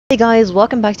Hey guys,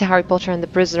 welcome back to Harry Potter and the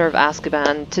Prisoner of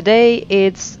Azkaban. Today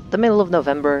it's the middle of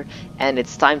November and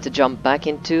it's time to jump back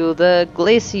into the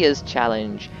Glaciers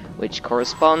challenge, which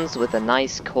corresponds with the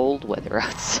nice cold weather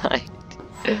outside.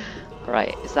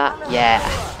 Right, is that? Yeah,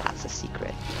 that's a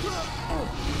secret.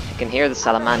 I can hear the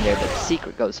salamander, but the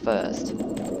secret goes first.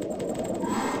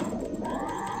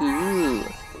 Ooh.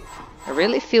 I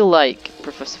really feel like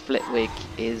Professor Flitwick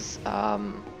is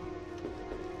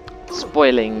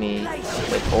spoiling me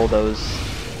with all those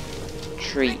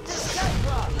treats.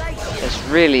 There's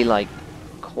really like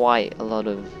quite a lot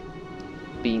of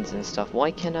beans and stuff.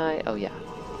 Why can I? Oh yeah,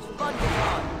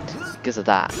 because of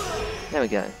that. There we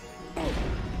go.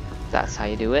 That's how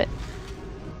you do it.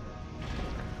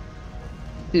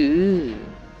 Ooh,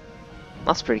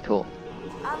 that's pretty cool.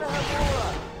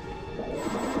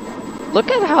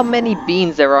 Look at how many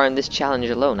beans there are in this challenge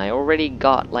alone. I already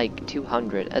got like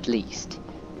 200 at least.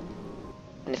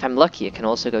 And if I'm lucky, I can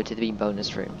also go to the bean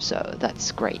bonus room, so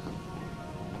that's great.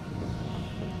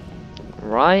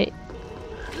 Right.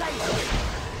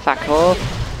 Fuck off.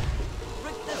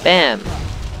 Bam.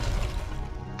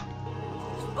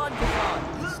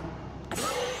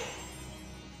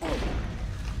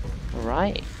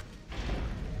 Right.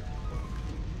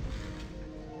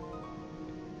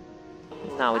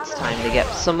 Now it's time to get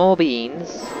some more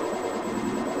beans.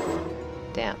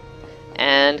 Damn.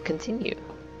 And continue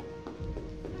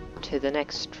to the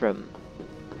next room.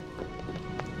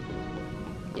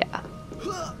 Yeah.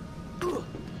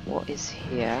 What is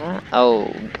here?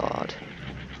 Oh god.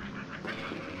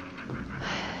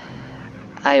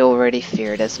 I already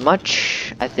feared as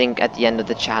much. I think at the end of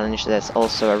the challenge there's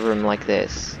also a room like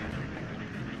this.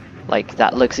 Like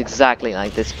that looks exactly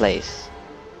like this place.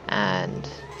 And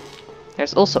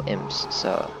there's also imps,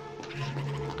 so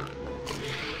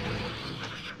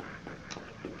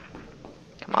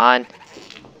come on.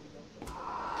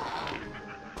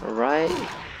 Right.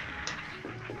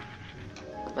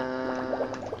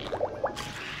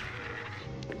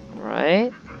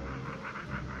 Right.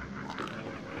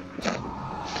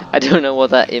 I don't know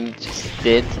what that imp just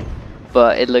did,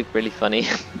 but it looked really funny.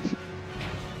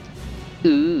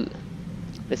 Ooh,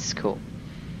 this is cool.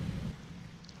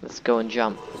 Let's go and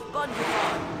jump.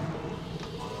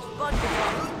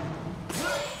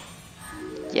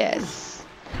 Yes.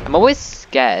 I'm always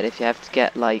scared if you have to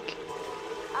get like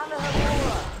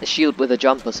a shield with a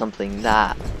jump or something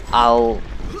that I'll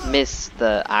miss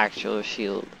the actual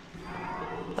shield.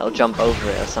 I'll jump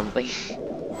over it or something.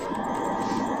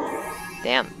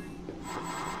 Damn.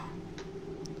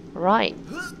 Right.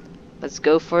 Let's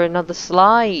go for another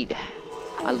slide.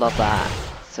 I love that.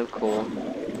 So cool.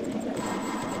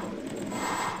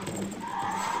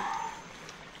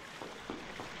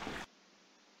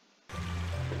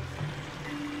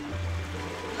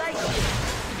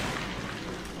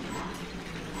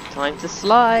 Time to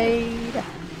slide!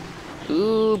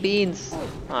 Ooh, beans!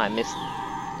 Oh, I missed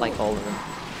like all of them.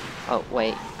 Oh,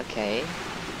 wait, okay.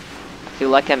 I feel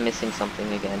like I'm missing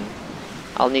something again.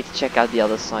 I'll need to check out the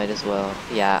other side as well.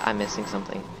 Yeah, I'm missing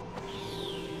something.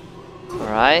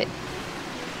 Alright.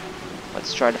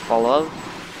 Let's try to follow.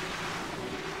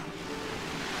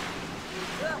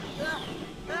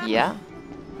 Yeah.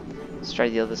 Let's try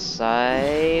the other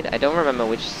side. I don't remember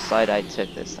which side I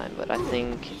took this time, but I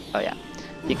think... Oh yeah.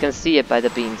 You can see it by the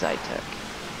beans I took.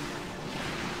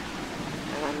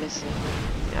 Am I missing?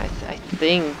 Yeah, I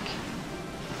think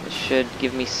it should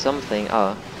give me something.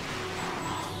 Oh.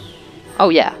 Oh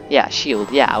yeah, yeah,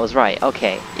 shield. Yeah, I was right.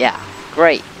 Okay, yeah,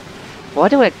 great. Why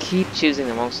do I keep choosing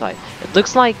the wrong side? It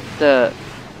looks like the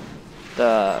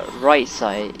right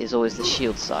side is always the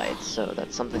shield side, so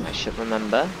that's something I should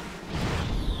remember.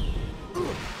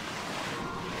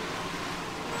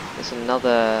 There's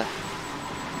another...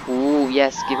 Ooh,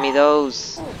 yes, give me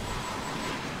those.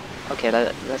 Okay,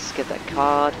 let's get that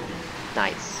card.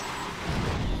 Nice.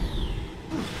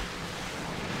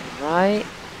 Right.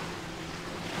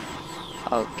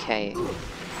 Okay.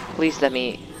 Please let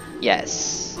me...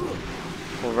 Yes.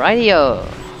 Alrighty-o.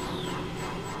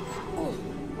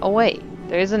 Oh wait,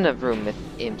 there isn't a room with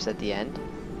imps at the end.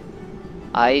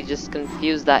 I just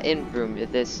confused that imp room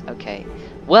with this. Okay.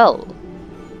 Well,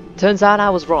 turns out I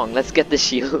was wrong. Let's get the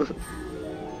shield.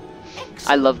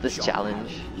 I love this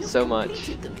challenge so much.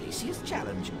 The Glaciers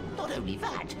challenge. Not only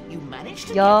that, you managed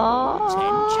to get get all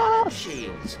 10 challenge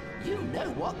shields. You know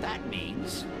what that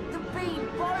means. The bean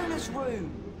bonus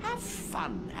room. Have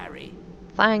fun, Harry.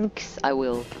 Thanks, I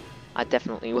will. I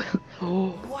definitely will.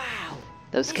 Wow.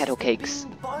 Those kettle cakes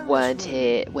weren't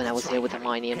here when I was here with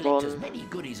Hermione and Collect as Ron. many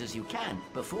goodies as you can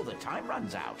before the time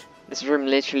runs out. This room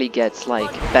literally gets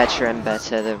like better and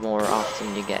better the more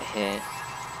often you get here.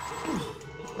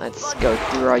 Let's go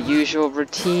through our usual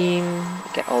routine.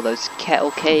 Get all those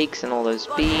kettle cakes and all those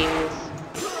beans.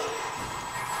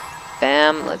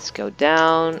 Bam, let's go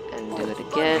down and do it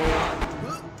again.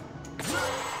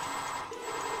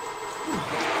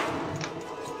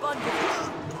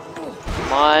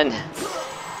 Come on.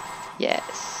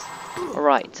 Yes.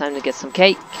 Alright, time to get some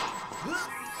cake.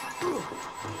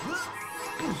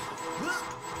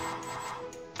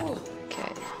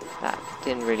 Okay, that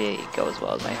didn't really go as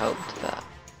well as I hoped, but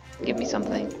give me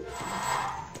something.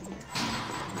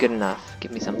 Good enough,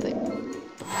 give me something.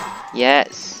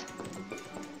 Yes!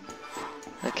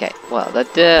 Okay, well,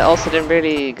 that also didn't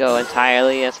really go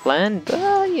entirely as planned,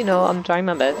 but you know, I'm trying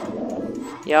my best.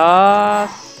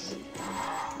 Yes!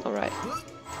 Alright.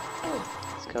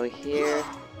 Let's go here.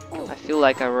 I feel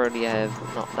like I already have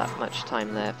not that much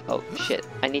time left. Oh shit,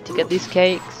 I need to get these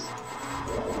cakes.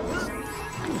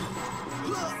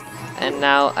 And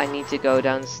now I need to go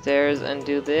downstairs and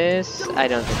do this. I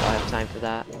don't think I'll have time for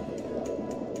that.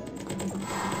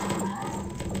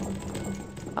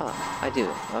 Oh, I do.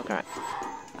 Okay.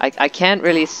 I can't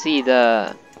really see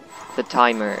the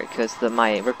timer because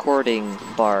my recording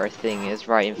bar thing is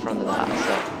right in front of that.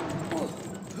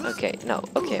 So okay, no,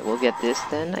 okay, we'll get this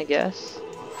then, I guess.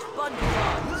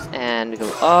 And go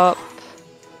up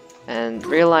and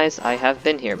realize I have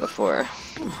been here before.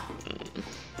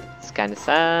 It's kind of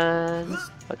sad.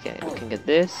 Okay, we can get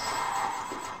this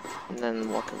and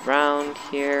then walk around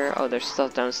here. Oh, there's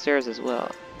stuff downstairs as well.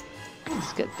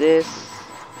 Let's get this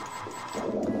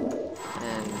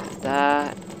and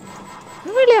that. I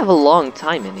really have a long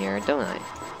time in here, don't I?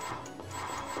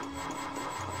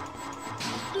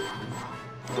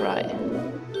 Right.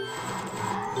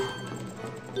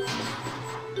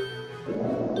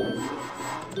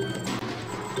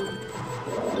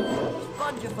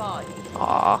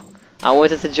 Aw, I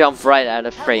wanted to jump right out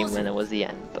of frame when it was the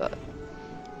end, but...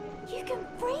 You can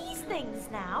freeze things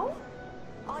now?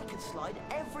 I can slide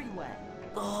everywhere.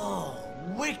 Oh,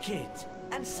 wicked!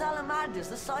 And salamanders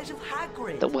the size of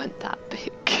Hagrid. that weren't that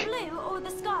big. Blue or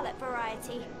the scarlet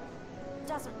variety?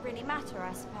 Doesn't really matter,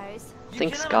 I suppose. I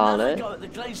think Scarlet. Go at the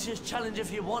Glaciers Challenge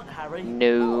if you want, Harry.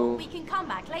 No. Or we can come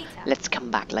back later. Let's come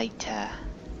back later.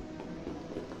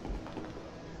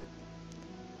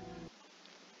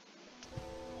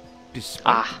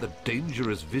 Despite the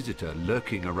dangerous visitor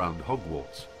lurking around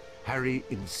Hogwarts, Harry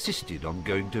insisted on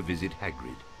going to visit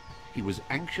Hagrid. He was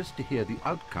anxious to hear the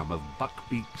outcome of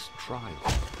Buckbeak's trial.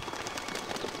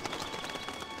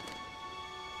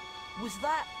 Was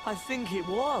that? I think it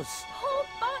was. Poor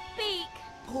Buckbeak!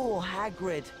 Poor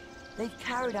Hagrid. They've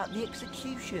carried out the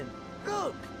execution.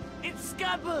 Look! It's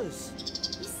Scabbers!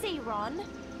 You see, Ron,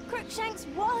 Crookshanks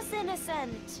was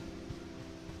innocent.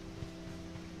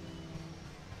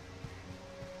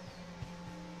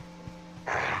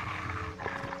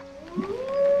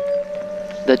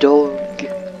 The dog.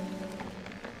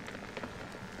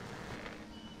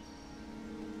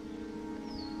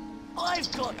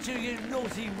 I've got you, you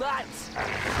naughty rats!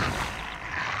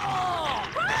 Oh!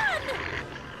 Run!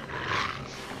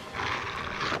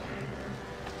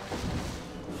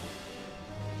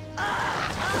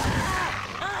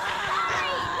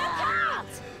 Look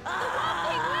out! The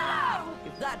Whopping Willow!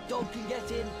 If that dog can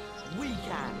get in, we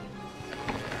can.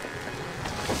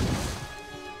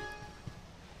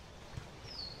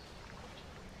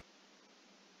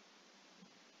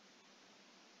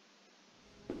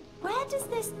 Where does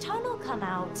this tunnel come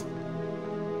out?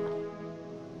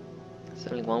 There's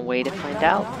only one way to find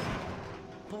out.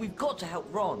 But we've got to help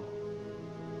Ron.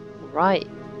 Right.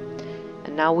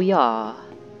 And now we are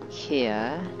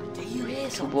here Do you hear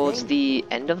towards something? the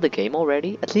end of the game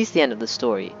already. At least the end of the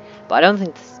story. But I don't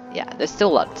think this, yeah, there's still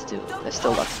a lot to do. There's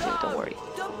still a lot to do, don't worry.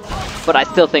 But I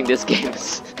still think this game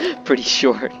is pretty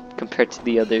short compared to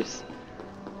the others.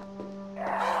 No!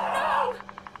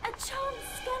 A charmed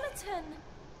skeleton!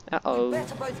 Uh-oh.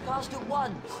 Better both cast at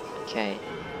once. Okay.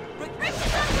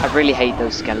 I really hate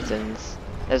those skeletons.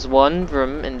 There's one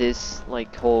room in this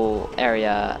like whole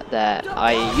area that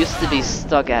I used to be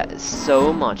stuck at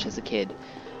so much as a kid.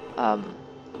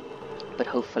 But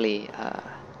hopefully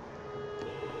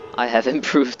I have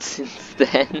improved since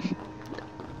then.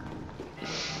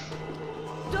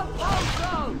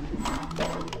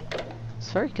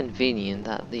 It's very convenient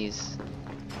that these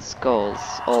skulls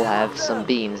all have some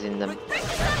beans in them.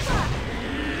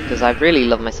 Because I really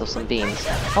love myself some beans.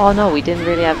 Oh no, we didn't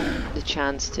really have the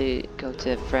chance to go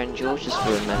to friend George's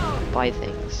room and buy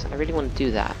things. I really want to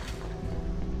do that.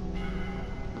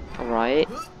 Alright.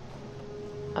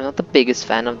 I'm not the biggest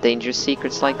fan of dangerous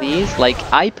secrets like these. Like,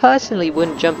 I personally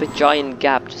wouldn't jump a giant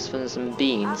gap just for some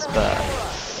beans, but...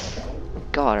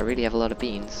 God, I really have a lot of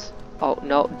beans. Oh,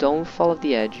 no, don't fall off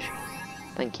the edge.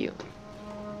 Thank you.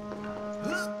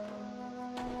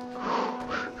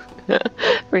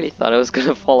 Really thought I was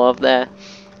gonna fall off there.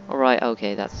 Alright,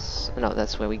 okay, that's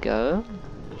where we go.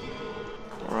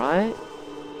 Alright.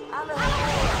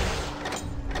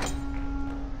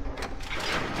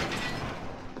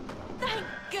 Thank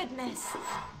goodness.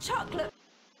 Chocolate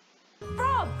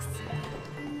frogs.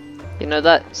 You know,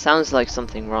 that sounds like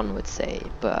something Ron would say,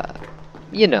 but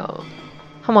you know,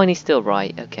 Hermione's still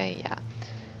right. Okay, yeah.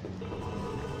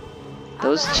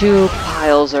 Those two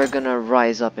piles are gonna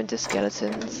rise up into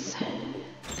skeletons.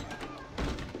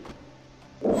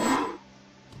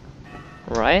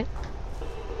 Right?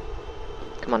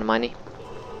 Come on, Hermione.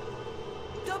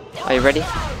 Are you ready?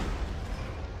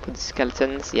 Put the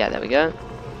skeletons. Yeah, there we go.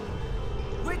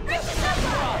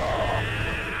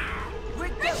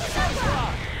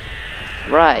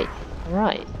 Right.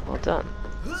 Right. Well done.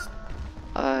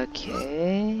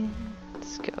 Okay.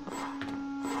 Let's go.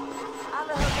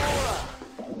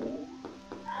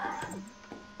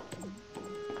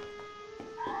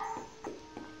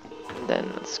 And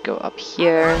then let's go up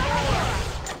here.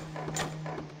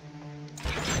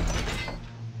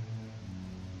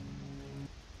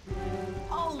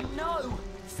 Oh no!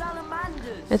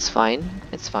 Salamanders! It's fine.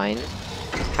 It's fine.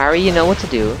 Harry, you know what to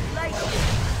do.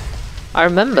 I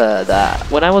remember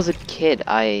that when I was a kid,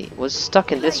 I was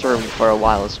stuck in this room for a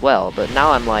while as well, but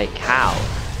now I'm like, how?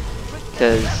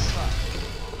 Because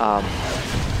I'm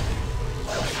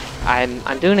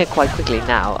doing it quite quickly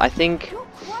now. I think. You're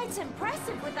quite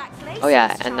impressive with that glacier. Oh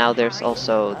yeah, and now there's Harry.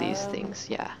 also these things.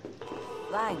 Yeah.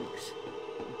 Thanks.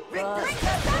 But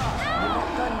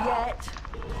not done yet.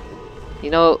 You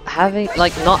know,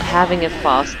 not having a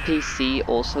fast PC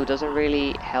also doesn't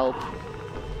really help.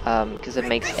 Because it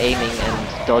makes aiming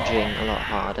and dodging a lot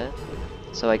harder.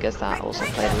 So I guess that also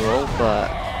played a role, but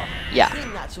I yeah.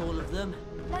 think that's all of them.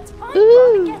 Let's find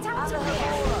Ooh. one and get out of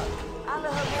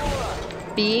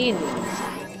here. Beans!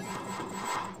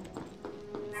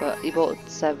 But he bought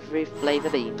every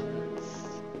flavor beans.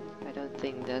 I don't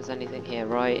think there's anything here,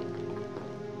 right?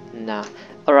 Nah.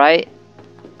 Alright.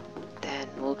 Then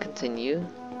we'll continue.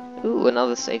 Ooh,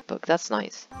 another safe book. That's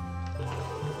nice.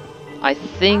 I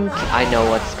think I know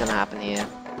what's gonna happen here.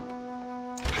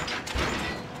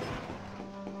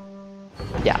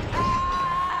 Yeah.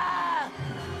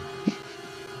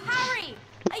 Harry,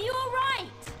 are you alright?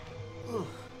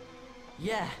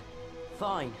 Yeah,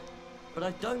 fine. But I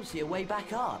don't see a way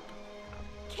back up.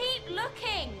 Keep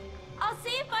looking. I'll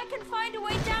see if I can find a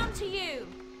way down to you.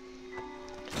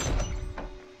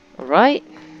 Alright.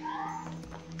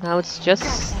 Now it's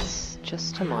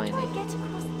just Hermione. Get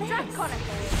across this.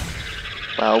 Draconicus.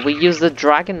 Well, we use the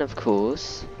dragon, of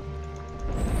course.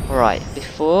 Alright,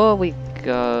 before we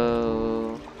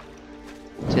go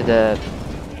to the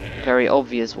very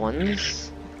obvious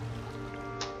ones,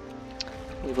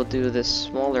 we will do the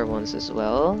smaller ones as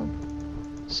well.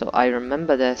 So I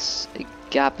remember there's a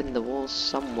gap in the wall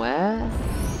somewhere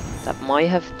that might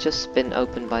have just been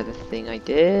opened by the thing I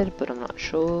did, but I'm not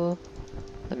sure.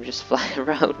 Let me just fly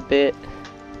around a bit.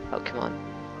 Oh, come on.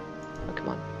 Oh, come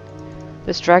on.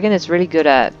 This dragon is really good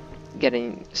at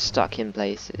getting stuck in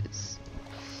places.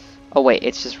 Oh wait,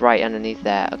 it's just right underneath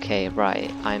there. Okay,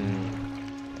 right.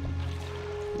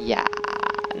 Yeah,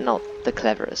 not the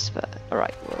cleverest, but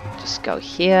alright, we'll just go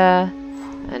here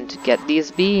and get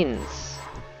these beans.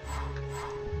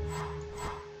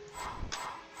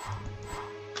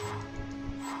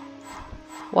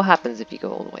 What happens if you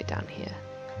go all the way down here?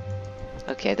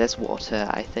 Okay, there's water,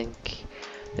 I think.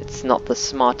 It's not the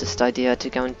smartest idea to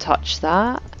go and touch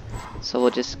that. So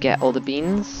we'll just get all the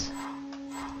beans.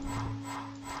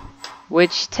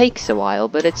 Which takes a while,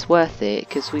 but it's worth it,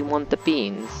 because we want the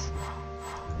beans.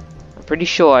 I'm pretty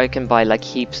sure I can buy like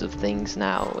heaps of things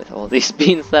now with all these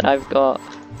beans that I've got.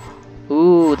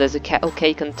 Ooh, there's a kettle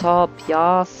cake on top,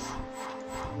 yes.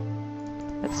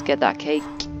 Let's get that cake.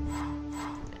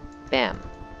 Bam.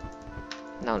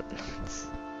 No.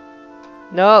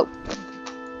 No!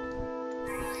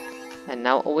 And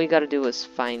now all we gotta do is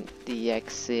find the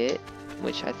exit,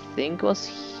 which I think was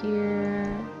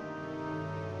here.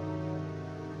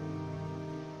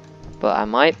 But I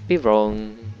might be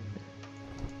wrong.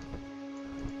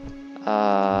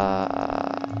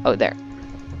 Oh, there.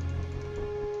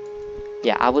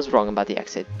 Yeah, I was wrong about the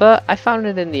exit, but I found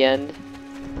it in the end.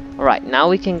 Alright, now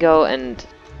we can go and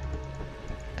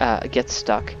get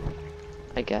stuck,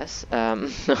 I guess.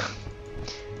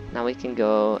 Now we can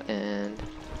go and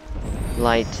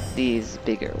light these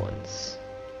bigger ones.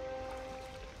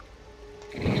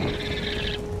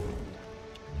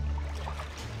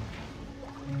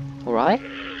 Alright.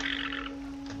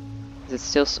 Is it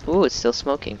still? Ooh, it's still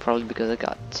smoking. Probably because I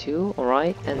got 2. All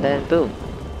right, and then boom.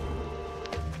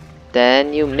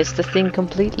 Then you missed the thing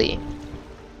completely.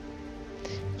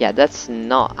 Yeah, that's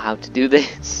not how to do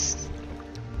this.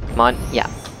 Come on, yeah.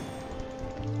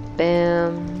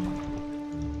 Bam.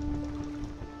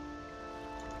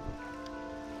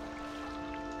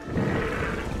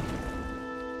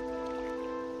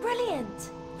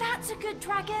 Brilliant! That's a good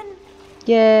dragon!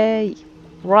 Yay!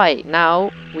 Right, now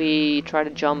we try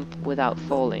to jump without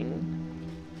falling.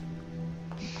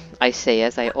 I say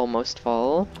as I almost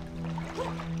fall.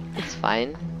 It's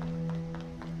fine.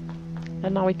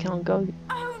 And now we can't go.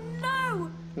 Oh no!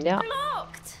 Yeah.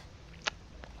 Blocked!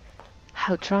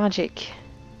 How tragic.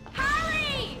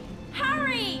 Harry!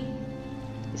 Harry!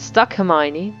 Stuck,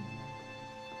 Hermione.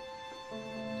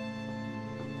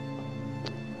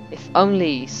 If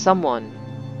only someone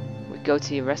would go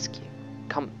to your rescue.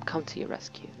 Come to your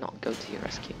rescue, not go to your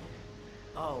rescue.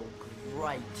 Oh,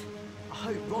 great. I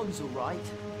hope Ron's alright.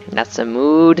 That's a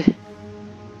mood.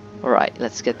 Alright,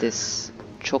 let's get this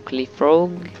chocolate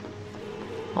frog.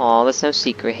 Oh, there's no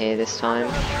secret here this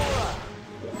time.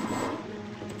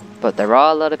 But there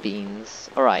are a lot of beans.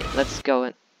 Alright, let's go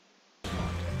and...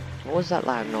 What was that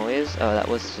loud noise? Oh, that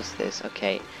was just this.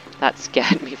 Okay, that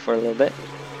scared me for a little bit.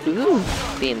 Ooh,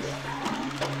 beans.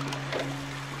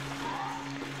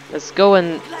 Let's go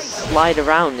and slide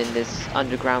around in this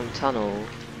underground tunnel.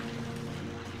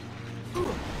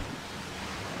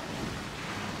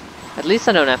 At least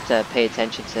I don't have to pay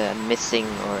attention to missing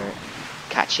or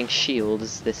catching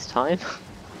shields this time.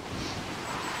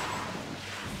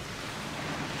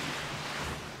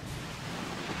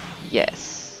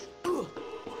 Yes.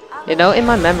 You know, in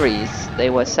my memories, they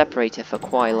were separated for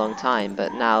quite a long time,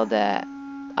 but now that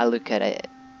I look at it,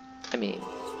 I mean,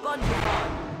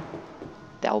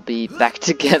 they'll be back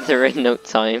together in no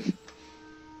time.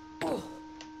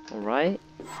 Alright.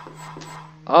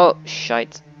 Oh,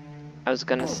 shite. I was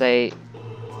gonna say,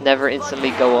 never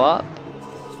instantly go up,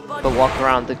 but walk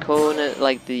around the corner,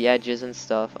 like the edges and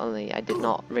stuff, only I did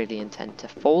not really intend to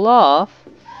fall off.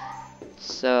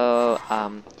 So,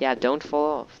 yeah, don't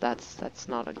fall off. That's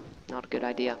not a good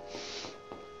idea.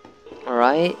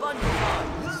 Alright.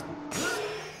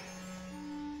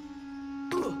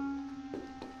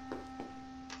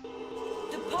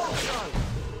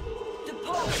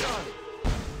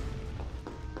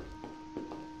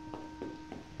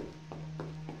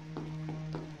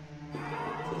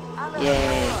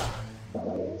 Yay.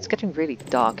 It's getting really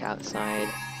dark outside.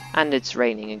 And it's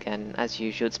raining again, as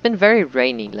usual. It's been very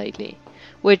rainy lately.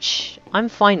 Which I'm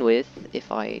fine with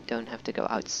if I don't have to go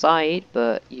outside.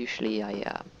 But usually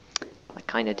I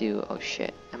kind of do. Oh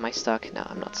shit. Am I stuck? No,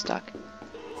 I'm not stuck.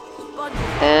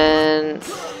 And...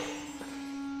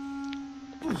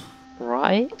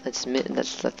 Right, let's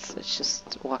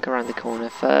just walk around the corner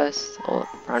first, or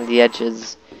around the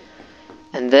edges,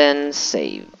 and then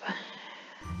save.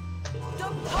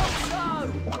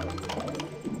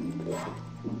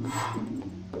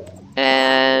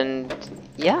 And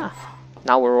yeah,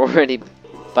 now we're already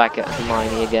back at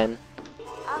Hermione again.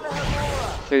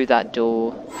 Through that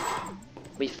door,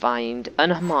 we find an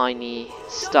Hermione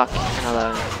stuck and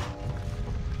alone.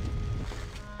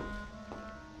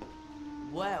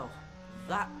 Well,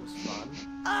 that was fun.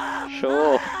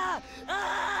 Sure.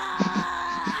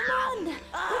 Run!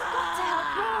 We've got to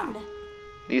help Ron!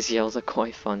 These yells are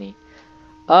quite funny.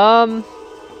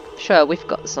 Sure, we've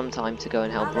got some time to go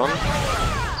and help Ron.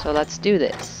 So let's do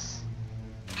this.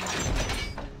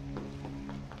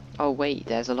 Oh wait,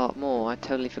 there's a lot more. I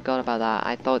totally forgot about that.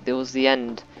 I thought it was the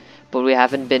end. But we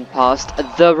haven't been past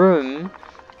the room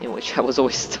in which I was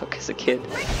always stuck as a kid.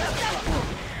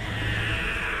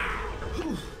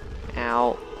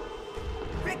 Ow.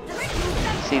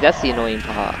 See, that's the annoying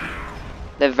part.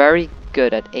 They're very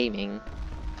good at aiming.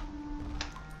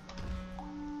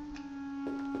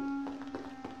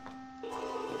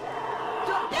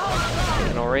 I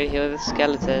can already hear the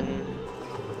skeleton.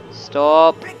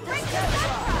 Stop!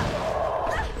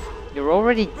 You're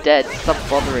already dead, stop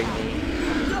bothering me.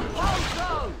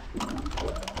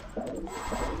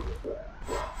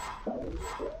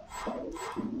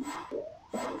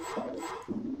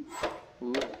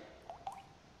 Ooh.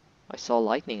 I saw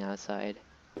lightning outside.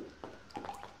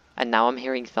 And now I'm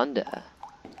hearing thunder.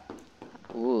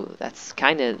 Ooh, that's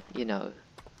kinda, you know...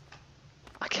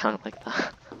 I kinda like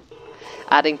that.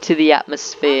 Adding to the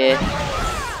atmosphere.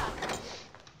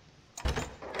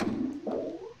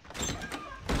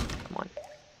 Come on.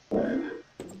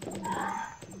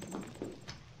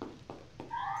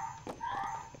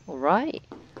 Alright.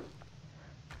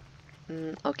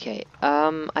 Okay,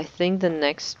 I think the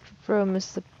next room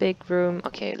is the big room.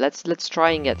 Okay, let's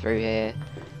try and get through here.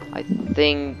 I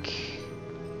think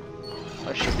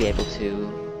I should be able to.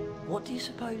 What do you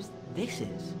suppose this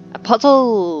is? A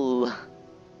puzzle!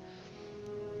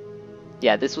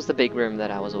 Yeah, this was the big room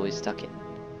that I was always stuck in.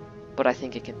 But I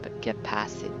think I can get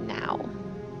past it now.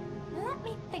 Let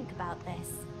me think about this.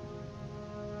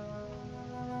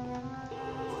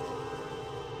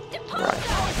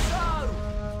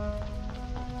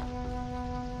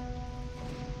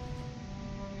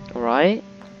 Alright.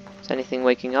 Is anything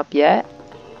waking up yet?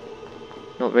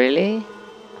 Not really.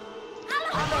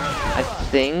 I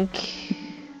think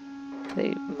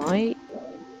they might.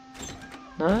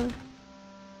 No?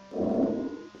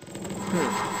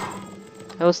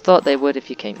 I always thought they would if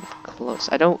you came close.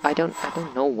 I don't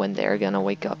know when they're gonna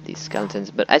wake up, these skeletons,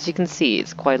 but as you can see,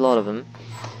 it's quite a lot of them.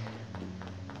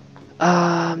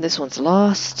 This one's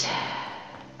lost.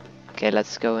 Okay,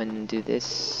 let's go and do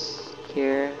this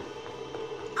here.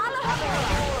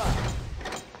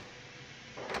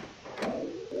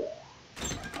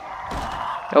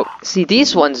 Oh, see,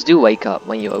 these ones do wake up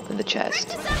when you open the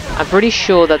chest. I'm pretty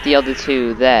sure that the other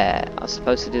two there are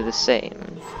supposed to do the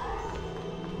same.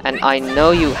 And I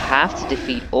know you have to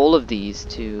defeat all of these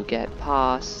to get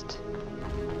past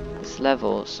this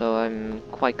level, so I'm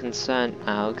quite concerned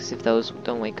now, because if those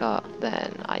don't wake up,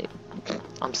 then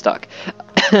I'm stuck.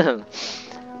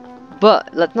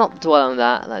 But let's not dwell on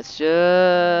that, let's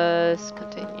just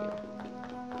continue.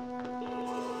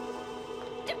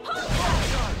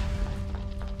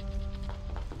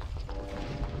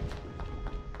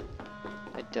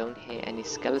 I don't hear any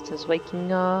skeletons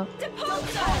waking up.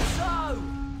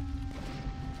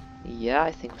 Yeah,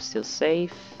 I think we're still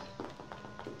safe.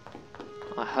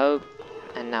 I hope.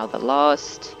 And now the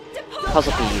last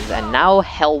puzzle piece, and now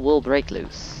hell will break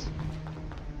loose.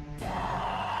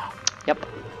 Yep.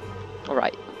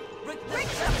 Alright.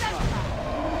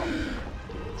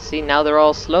 See, now they're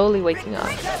all slowly waking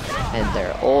up. And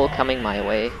they're all coming my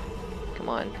way. Come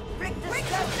on.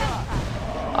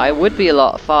 I would be a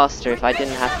lot faster if I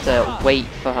didn't have to wait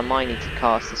for Hermione to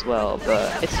cast as well,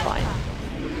 but it's fine.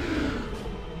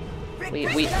 We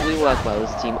work well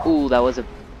as a team. Ooh, that was a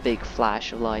big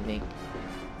flash of lightning.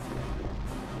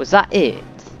 Was that it?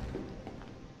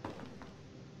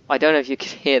 I don't know if you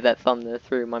could hear that thunder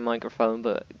through my microphone,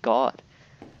 but God,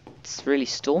 it's really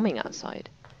storming outside.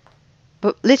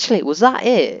 But literally, was that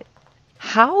it?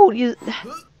 How did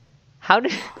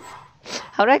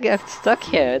I get stuck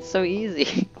here? It's so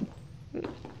easy.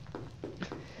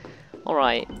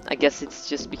 Alright, I guess it's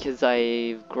just because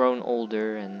I've grown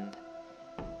older and...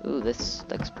 Ooh, this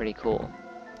looks pretty cool.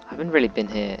 I haven't really been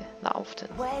here that often.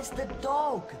 Where's the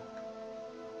dog?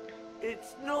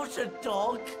 It's not a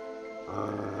dog.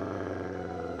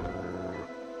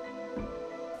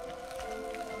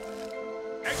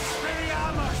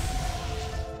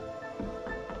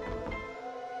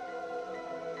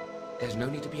 There's no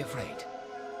need to be afraid.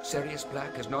 Sirius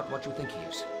Black is not what you think he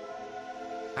is.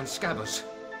 And Scabbers,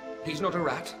 he's not a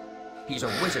rat. He's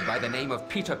a wizard by the name of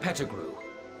Peter Pettigrew.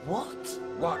 What?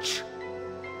 Watch.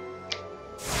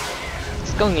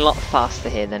 It's going a lot faster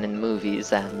here than in the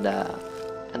movies and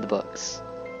the books.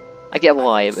 I get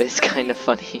why, but it's kind of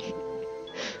funny.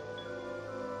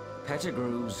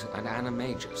 Pettigrews and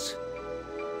animagus.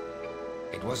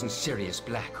 It wasn't Sirius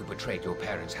Black who betrayed your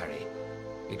parents, Harry.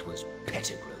 It was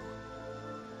Pettigrew.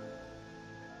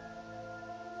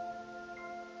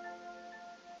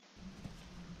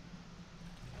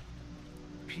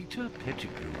 Peter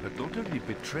Pettigrew had not only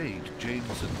betrayed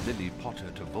James and Lily Potter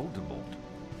to Voldemort,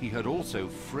 he had also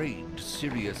framed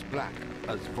Sirius Black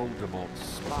as Voldemort's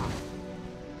spy.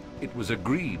 It was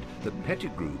agreed that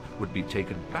Pettigrew would be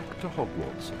taken back to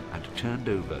Hogwarts and turned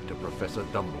over to Professor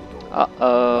Dumbledore.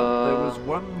 Uh-oh. There was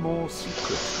one more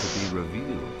secret to be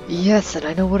revealed. Yes, and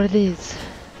I know what it is.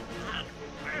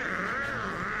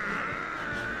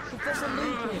 Professor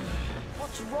Lupin,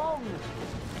 what's wrong?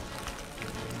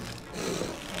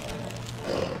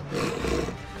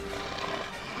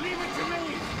 Leave it to me!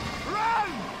 Run!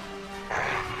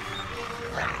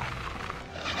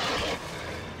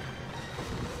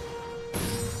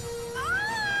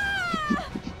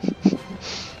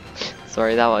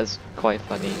 Sorry, that was quite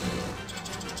funny.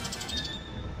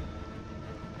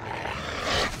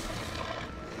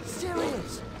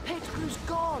 Sirius, Pettigrew's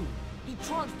gone. He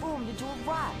transformed into a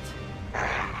rat.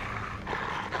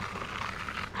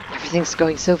 Everything's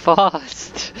going so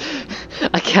fast.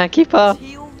 I can't keep up. Is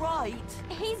he alright?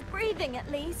 He's breathing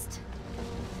at least.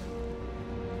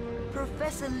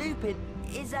 Professor Lupin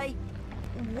is a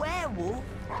werewolf?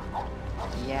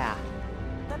 Yeah.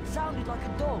 That sounded like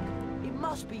a dog. It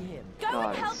must be him. Go God,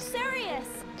 and help Sirius.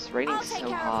 it's raining I'll take so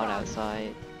care of hard Ron.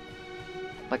 outside.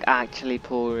 Like actually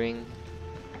pouring.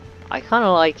 I kind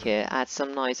of like it. Adds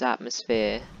some nice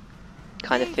atmosphere.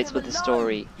 Kind of Leave fits him with the alone.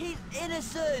 story. He's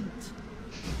innocent.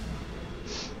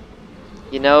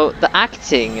 You know, the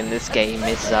acting in this game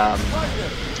is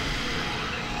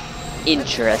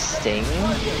interesting.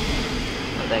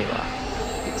 Oh, there you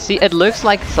are. See, it looks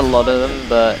like it's a lot of them,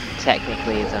 but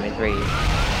technically it's only 3.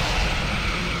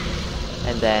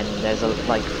 And then there's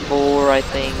like 4, I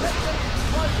think.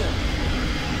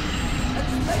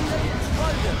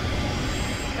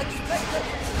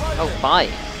 Oh, 5.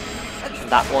 And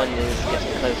that one is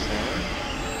getting closer.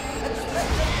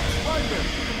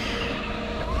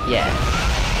 Yeah.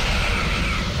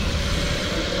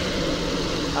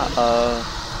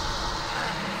 Uh-oh.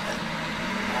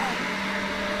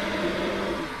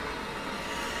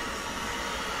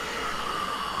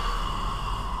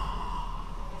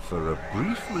 For a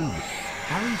brief moment,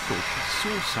 Harry thought he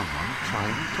saw someone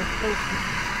trying to help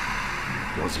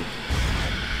him. Was it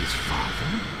his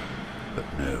father? But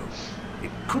no,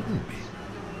 it couldn't be.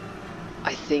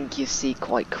 I think you see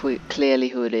quite clearly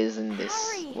who it is in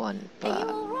this Harry, one, are you but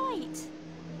alright?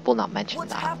 we'll not mention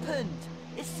What's that. happened?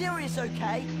 Is Sirius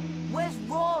okay? Where's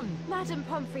Ron? Madam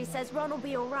Pomfrey says Ron will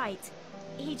be alright.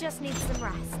 He just needs some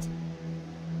rest.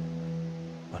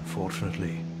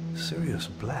 Unfortunately, Sirius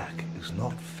Black is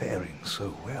not faring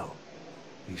so well.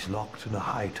 He's locked in a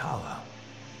high tower.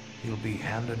 He'll be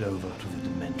handed over to the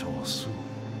Dementors soon.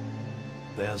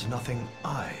 There's nothing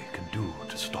I can do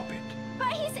to stop it.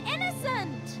 But he's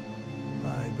innocent!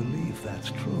 I believe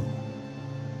that's true.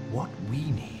 What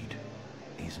we need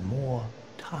is more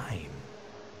time.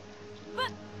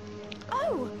 But...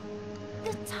 oh!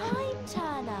 The Time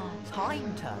Turner!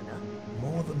 Time Turner?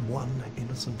 More than one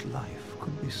innocent life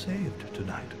could be saved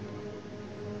tonight.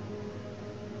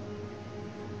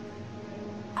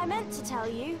 I meant to tell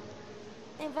you.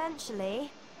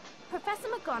 Eventually, Professor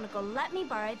McGonagall let me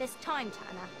borrow this Time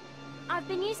Turner. I've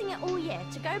been using it all year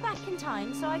to go back in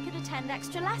time so I could attend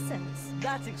extra lessons.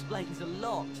 That explains a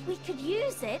lot. We could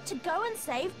use it to go and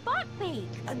save Buckbeak.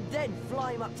 And then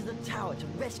fly him up to the tower to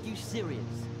rescue Sirius.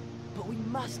 But we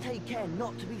must take care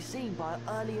not to be seen by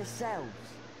our earlier selves.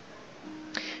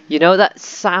 You know, that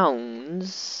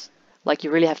sounds like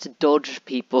you really have to dodge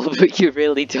people, but you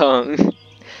really don't.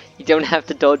 You don't have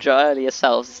to dodge your earlier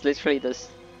selves, it's literally this...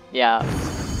 yeah.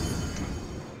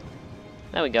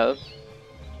 There we go.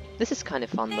 This is kind of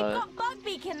fun They've though. got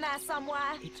Buckbeak in there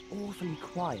somewhere. It's awfully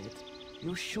quiet.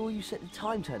 You're sure you set the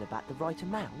Time Turner back the right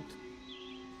amount?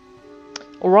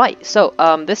 Alright, so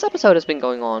this episode has been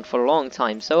going on for a long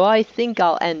time, so I think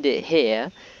I'll end it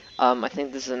here. I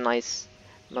think this is a nice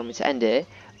moment to end it.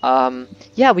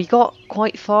 Yeah, we got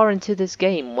quite far into this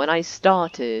game. When I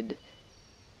started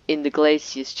in the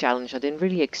Glaciers challenge, I didn't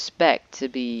really expect to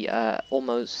be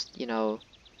almost, you know,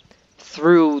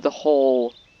 through the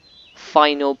whole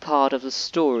final part of the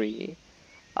story.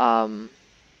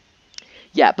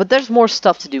 Yeah, but there's more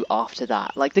stuff to do after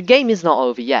that. Like, the game is not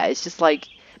over yet. It's just like,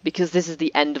 because this is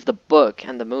the end of the book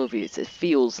and the movies, it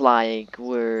feels like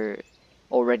we're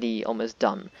already almost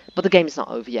done. But the game is not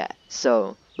over yet.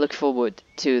 So, look forward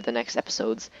to the next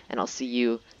episodes, and I'll see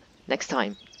you next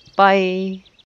time. Bye!